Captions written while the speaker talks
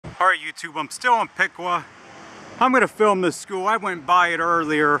Alright YouTube, I'm still in Piqua. I'm going to film this school. I went by it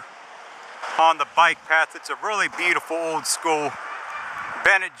earlier on the bike path. It's a really beautiful old school,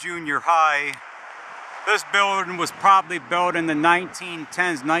 Bennett Junior High. This building was probably built in the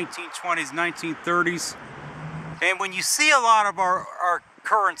 1910s, 1920s, 1930s. And when you see a lot of our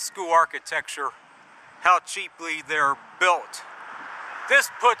current school architecture, how cheaply they're built, this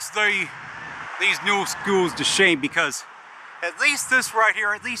puts these new schools to shame, because at least this right here,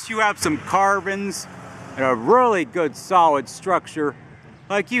 at least you have some carvings and a really good solid structure.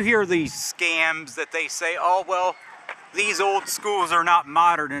 Like you hear these scams that they say, oh well, these old schools are not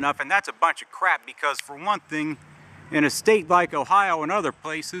modern enough, and that's a bunch of crap, because for one thing, in a state like Ohio and other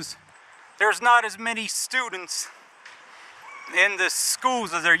places, there's not as many students in the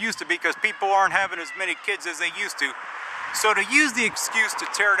schools as there used to be, because people aren't having as many kids as they used to. So to use the excuse to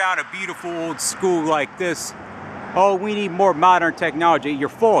tear down a beautiful old school like this, oh, we need more modern technology, you're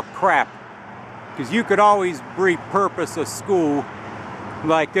full of crap. Because you could always repurpose a school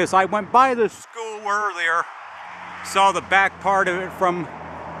like this. I went by the school earlier, saw the back part of it from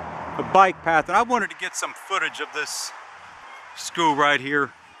the bike path, and I wanted to get some footage of this school right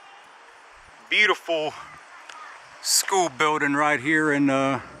here. Beautiful school building right here, and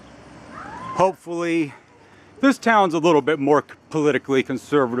hopefully this town's a little bit more politically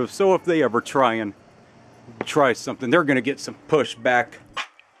conservative, so if they ever try something, they're going to get some pushback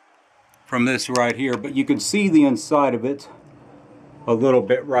from this right here. But you can see the inside of it a little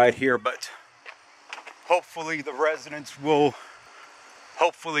bit right here, but hopefully the residents will,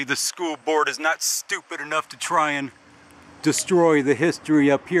 hopefully the school board is not stupid enough to try and destroy the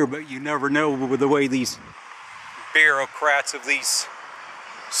history up here. But you never know with the way these bureaucrats of these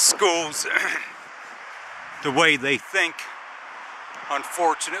schools the way they think,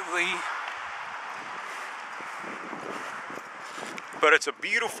 unfortunately. But it's a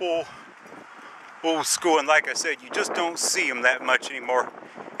beautiful old school, and like I said, you just don't see them that much anymore.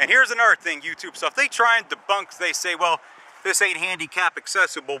 And here's another thing, YouTube. So if they try and debunk, they say, well, this ain't handicap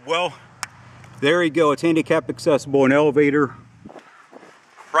accessible. Well, there you go. It's handicap accessible, an elevator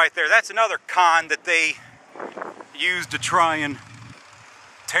right there. That's another con that they use to try and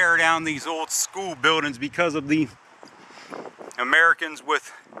tear down these old school buildings, because of the Americans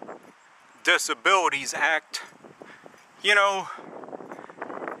with Disabilities Act, you know.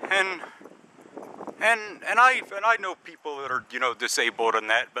 And I know people that are, you know, disabled and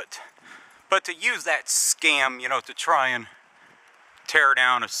that, but to use that scam, you know, to try and tear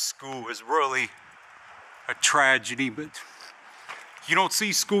down a school is really a tragedy. But you don't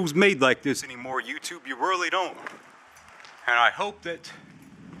see schools made like this anymore, YouTube. You really don't. And I hope that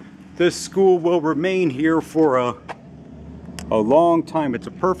this school will remain here for a long time. It's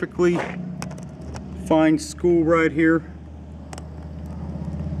a perfectly fine school right here.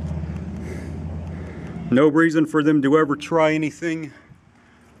 No reason for them to ever try anything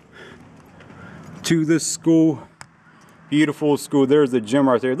to this school. Beautiful school. There's the gym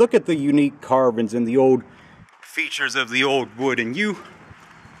right there. Look at the unique carvings and the old features of the old wood. And you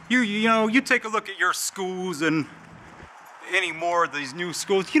know, you take a look at your schools and any more of these new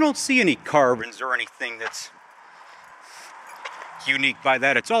schools, you don't see any carvings or anything that's unique by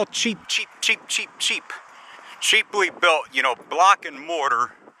that. It's all cheap. Cheaply built, you know, block and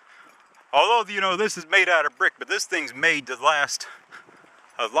mortar. Although, you know, this is made out of brick, but this thing's made to last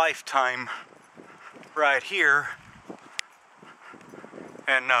a lifetime right here.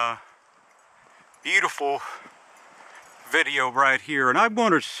 And beautiful video right here. And I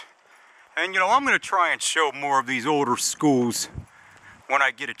wanted, and you know, I'm going to try and show more of these older schools when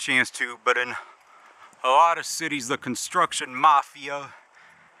I get a chance to. But in a lot of cities, the construction mafia,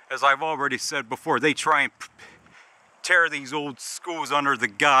 as I've already said before, they try and tear these old schools under the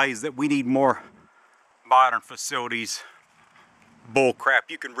guise that we need more modern facilities. Bull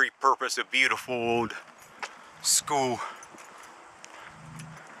crap. You can repurpose a beautiful old school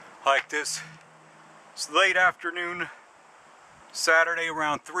like this. It's late afternoon, Saturday,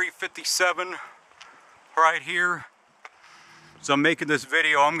 around 3:57 right here. So I'm making this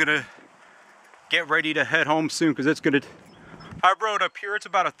video. I'm gonna get ready to head home soon, because it's gonna, I rode up here. It's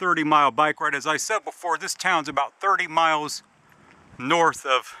about a 30-mile bike ride. As I said before, this town's about 30 miles north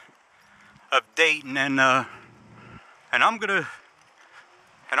of Dayton, and I'm gonna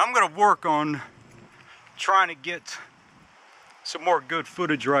work on trying to get some more good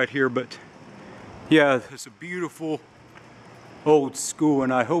footage right here. But yeah, it's a beautiful old school,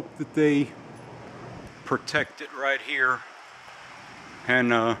 and I hope that they protect it right here.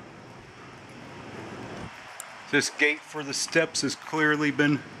 And this gate for the steps has clearly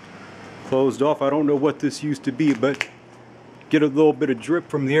been closed off. I don't know what this used to be, but get a little bit of drip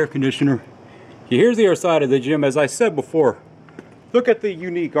from the air conditioner. Here's the other side of the gym. As I said before, look at the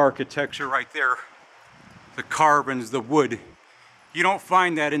unique architecture right there. The carvings, the wood. You don't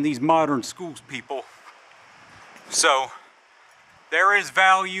find that in these modern schools, people. So there is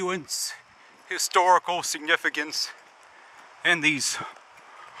value and historical significance in these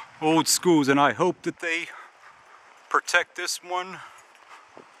old schools, and I hope that they protect this one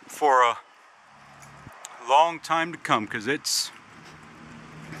for a long time to come, because it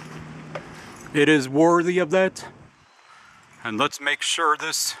is worthy of that. And let's make sure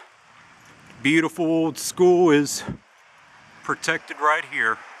this beautiful old school is protected right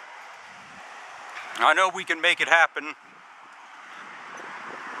here. I know we can make it happen.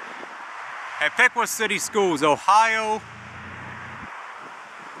 And Piqua City Schools, Ohio,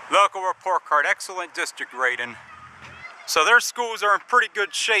 local report card, excellent district rating. So their schools are in pretty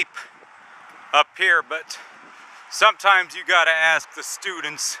good shape up here, but sometimes you gotta ask the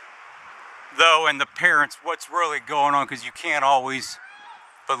students though and the parents what's really going on, because you can't always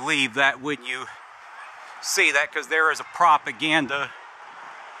believe that when you see that, because there is a propaganda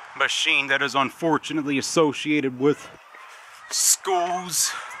machine that is unfortunately associated with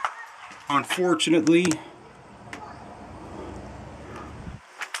schools, unfortunately.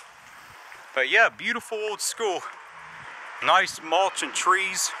 But yeah, beautiful old school. Nice mulch and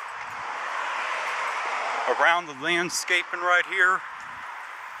trees around the landscaping right here.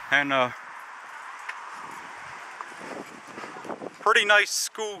 And pretty nice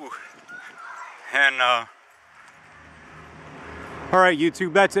school. And alright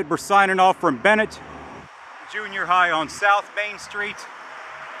YouTube, that's it. We're signing off from Bennett Junior High on South Main Street.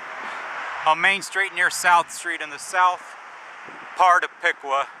 On Main Street near South Street in the south part of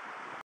Piqua.